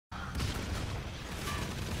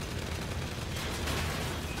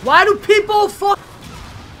Why do people fuck?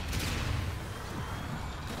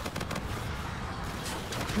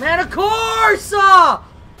 Man, of course! Of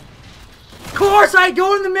course, I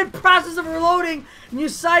go in the mid-process of reloading and you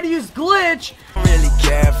decide to use glitch. I don't really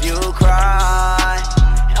care if you cry.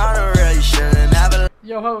 I don't really shouldn't have a...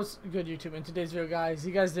 Yo, host, good YouTube. In today's video, guys,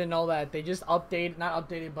 you guys didn't know that they just updated, not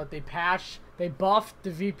updated, but they patched, they buffed the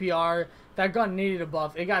VPR. That gun needed a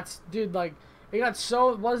buff. It got, dude, like, it got so,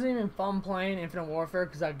 it wasn't even fun playing Infinite Warfare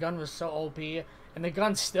because that gun was so OP, and the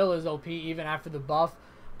gun still is OP even after the buff.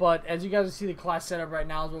 But as you guys will see, the class setup right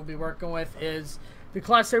now is what we'll be working with is the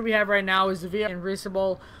class setup we have right now is the VPR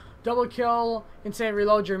Invincible, double kill, instant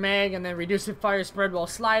reload your mag, and then reduce the fire spread while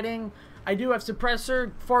sliding. I do have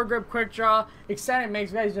suppressor, foregrip, quick draw, extended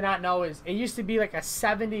mags. You guys do not know is it used to be like a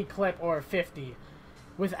 70 clip or a 50.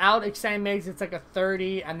 Without extended mags, it's like a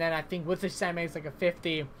 30, and then I think with extended mags, like a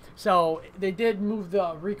 50. So they did move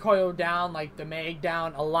the recoil down, like the mag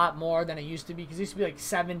down a lot more than it used to be, because it used to be like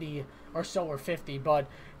 70 or so or 50. But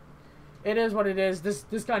it is what it is. This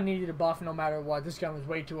gun needed a buff no matter what. This gun was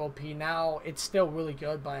way too OP. Now it's still really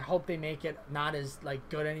good, but I hope they make it not as like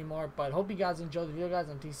good anymore. But hope you guys enjoyed the video, guys.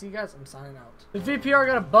 On TC, guys, I'm signing out. The VPR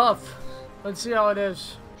got a buff. Let's see how it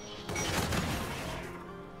is.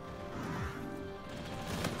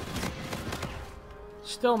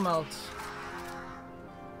 Still melts.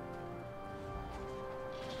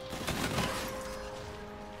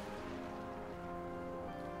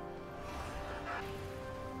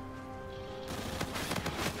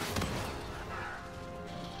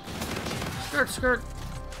 Skirt.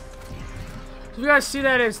 So you guys see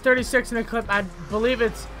that it's 36 in the clip. I believe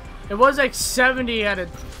it was like 70 at a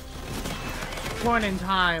point in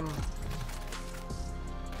time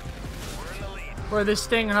where this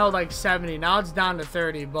thing held like 70. Now it's down to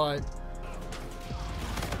 30, but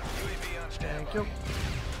thank you.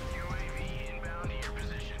 UAV inbound to your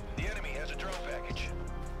position. The enemy has a drone package.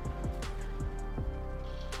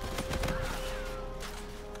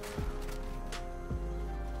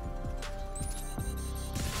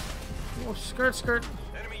 Oh, skirt.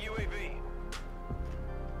 Enemy UAV.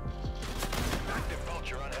 Active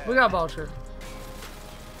vulture on ahead. We got vulture.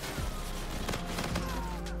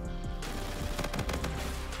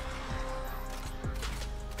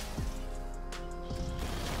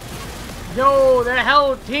 Yo, the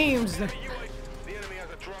hell teams. The enemy has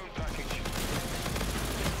a drone package.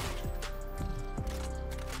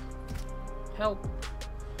 Help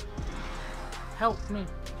me.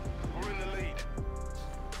 We're in the lead.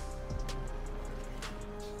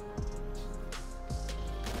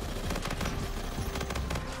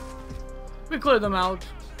 We cleared them out.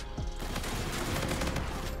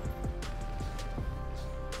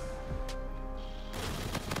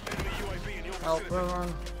 Enemy UAV in your Help, vicinity.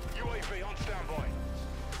 run. UAV on standby.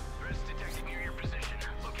 Threats detected near your position.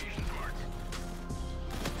 Locations marked.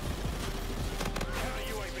 Counter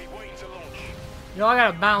UAV waiting to launch. Yo, I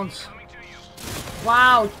gotta bounce. Coming to you.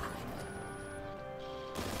 Wow.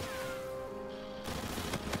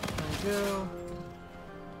 Thank you.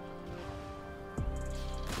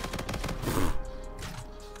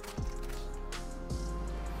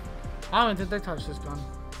 I don't think they touched this gun.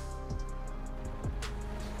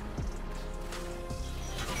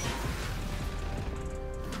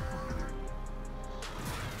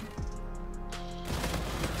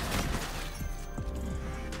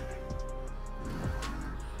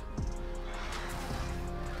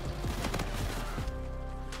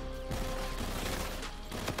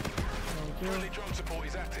 Friendly drone support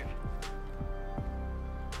is active.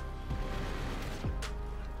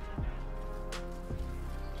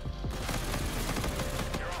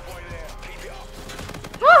 You're halfway there. Keep it up.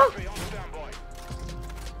 UAV on standby.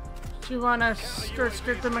 Do you wanna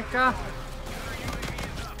skirt to my car?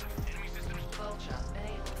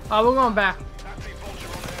 Oh, we're going back. Active vulture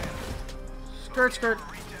on ahead. Skirt.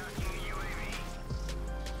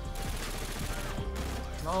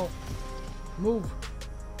 No. Move.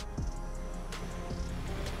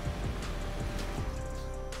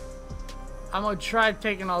 I'm gonna try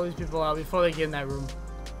taking all these people out before they get in that room.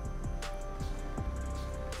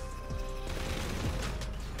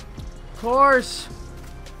 Of course.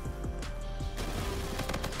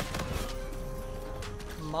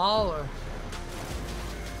 Mauler.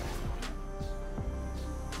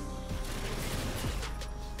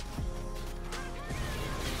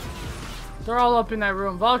 They're all up in that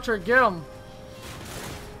room. Vulture, get them.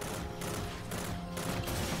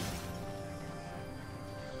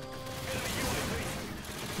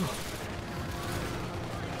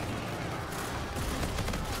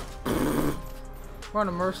 We're on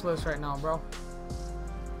a merciless right now, bro.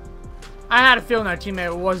 I had a feeling that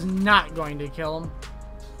teammate was not going to kill him.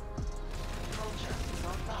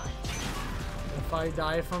 If I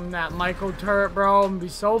die from that micro turret, bro, I'm gonna be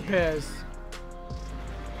so pissed.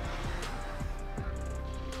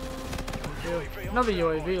 Another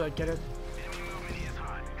UAV, like, get it.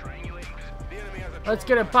 Let's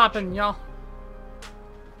get it poppin', y'all.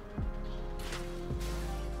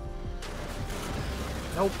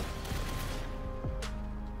 Nope.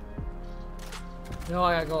 No,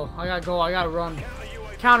 I gotta go. I gotta go. I gotta run.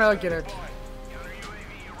 Counter, look at it.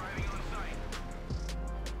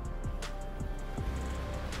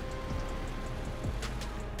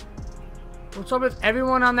 What's up with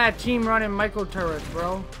everyone on that team running micro turrets,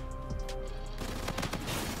 bro?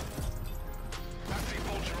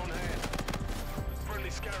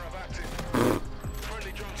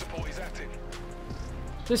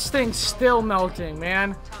 This thing's still melting,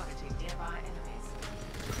 man.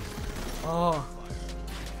 Oh.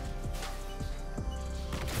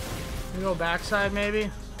 We go backside,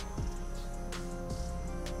 maybe?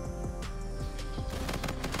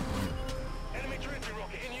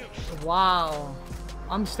 Wow.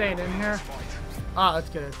 I'm staying in here. Ah, let's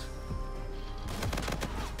get it.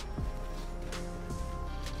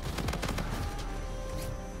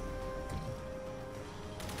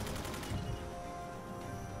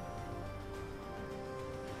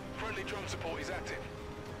 Friendly drone support is active.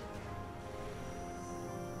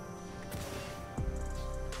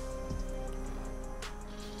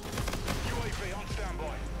 UAV on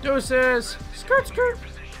standby. Deuces! Skirt, skirt!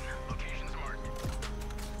 Locations marked.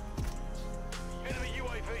 Enemy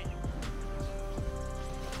UAV.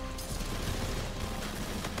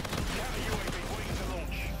 Counter UAV waiting to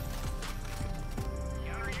launch.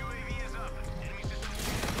 Counter UAV is up. Enemy system.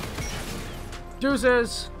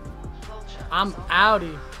 Deuces! I'm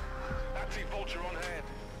outie. Active vulture on hand.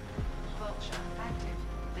 Vulture active.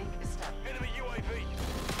 Link established. Enemy UAV.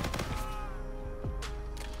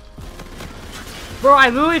 Bro, I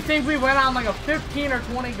literally think we went on like a 15 or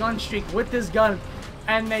 20 gun streak with this gun,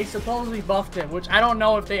 and they supposedly buffed it, which I don't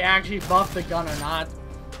know if they actually buffed the gun or not.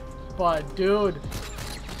 But, dude.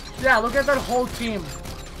 Yeah, look at that whole team.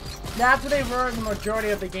 That's what they were the majority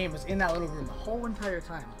of the game, was in that little room the whole entire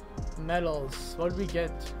time. Medals. What did we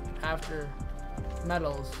get after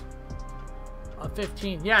medals?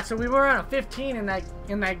 15. Yeah, so we were on a 15 in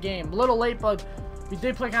that game. A little late, but we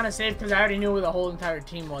did play kind of safe because I already knew where the whole entire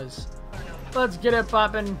team was. Let's get it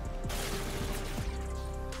poppin'.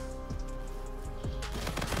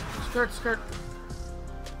 Skirt, skirt.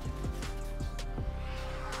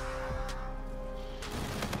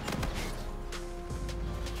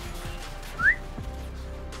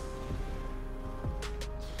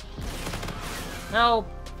 Help.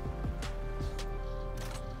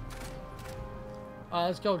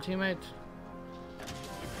 Let's go, teammate.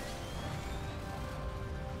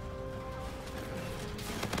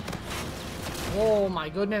 Oh my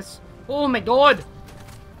goodness. Oh my god.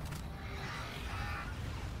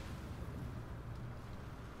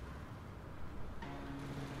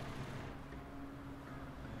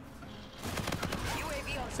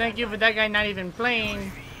 Thank you for that guy not even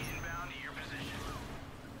playing.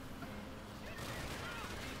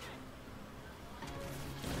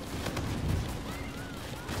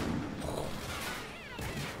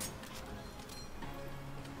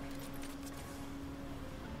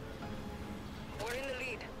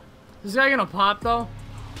 Is this guy gonna pop though?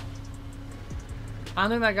 I don't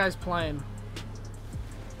think that guy's playing.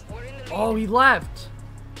 Oh, he left.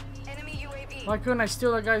 Enemy UAV. Why couldn't I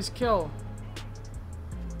steal that guy's kill?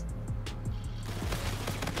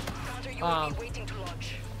 Counter UAV waiting to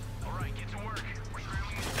launch. All right, get to work. We're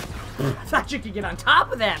scrambling the system. I thought you could get on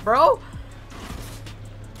top of that, bro.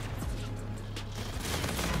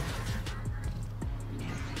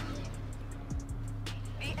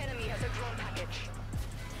 The enemy has a drone package.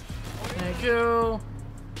 Thank you.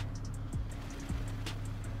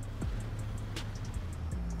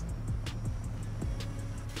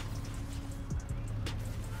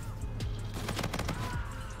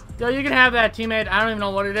 Yo, you can have that, teammate. I don't even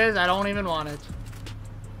know what it is. I don't even want it.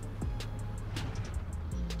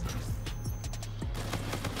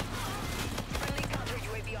 Friendly counter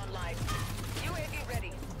UAV online. UAV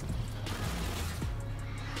ready.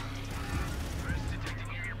 Threats detected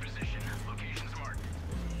near your position. Locations marked.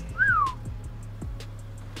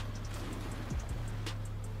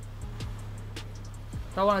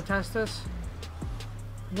 Do I want to test this?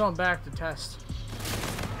 I'm going back to test.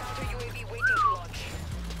 Counter UAV waiting to launch.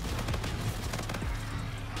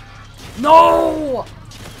 No!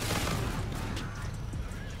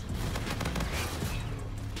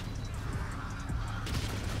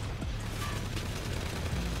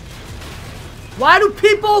 Why do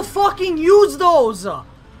people fucking use those?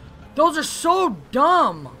 Those are so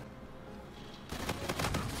dumb.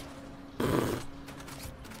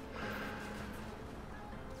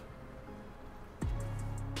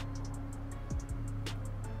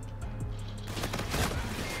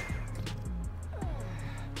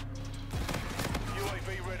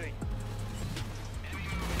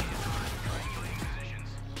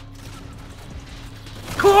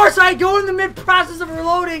 course I go in the mid process of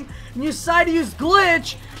reloading and you decide to use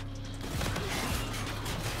glitch.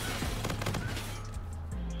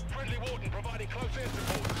 Friendly warden providing close air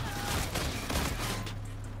support.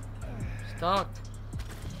 Stuck.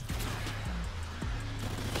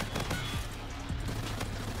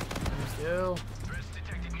 Still. Threats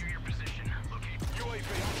detected near your position. Locate UAV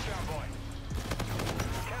on standby.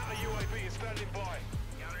 Counter UAV is standing by.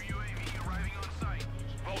 Counter UAV arriving on site.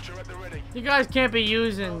 Vulture at the ready. You guys can't be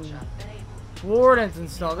using wardens and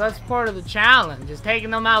stuff. That's part of the challenge. Just taking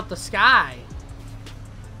them out the sky.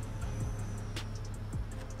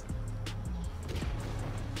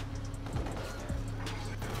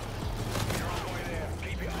 You're on way there.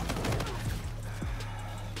 Keep it up.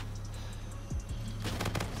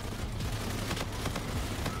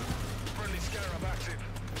 Friendly scarab active.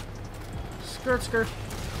 Skirt, skirt.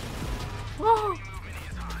 Whoa.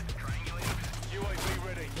 UAV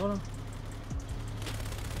ready. Hold on.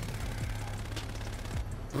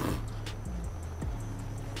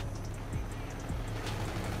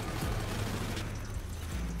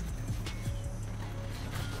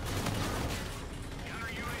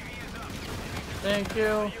 Thank you.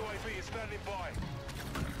 UAV is standing by.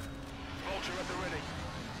 Vulture at the ready.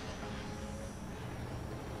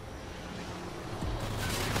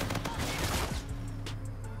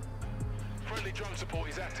 Friendly drone support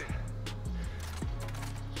is active.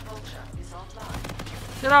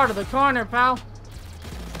 Get out of the corner, pal.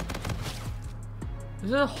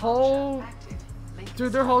 Is it a whole...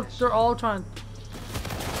 Dude, they're all trying...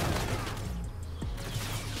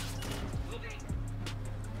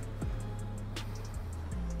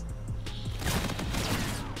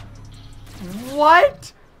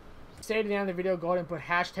 What? Stay to the end of the video. Go ahead and put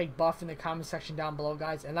hashtag buff in the comment section down below,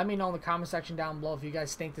 guys. And let me know in the comment section down below if you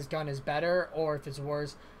guys think this gun is better or if it's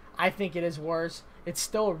worse. I think it is worse. It's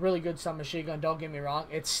still a really good submachine gun, don't get me wrong.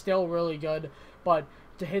 It's still really good, but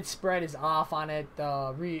the hit spread is off on it.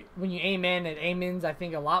 When you aim in, it aims, I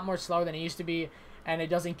think, a lot more slower than it used to be, and it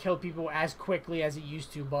doesn't kill people as quickly as it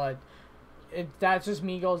used to, but that's just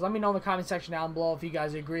me, guys. Let me know in the comment section down below if you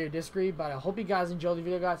guys agree or disagree, but I hope you guys enjoyed the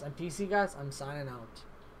video, guys. I'm PC, guys. I'm signing out.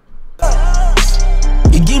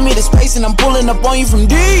 You give me the space and I'm pulling up on you from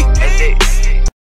deep.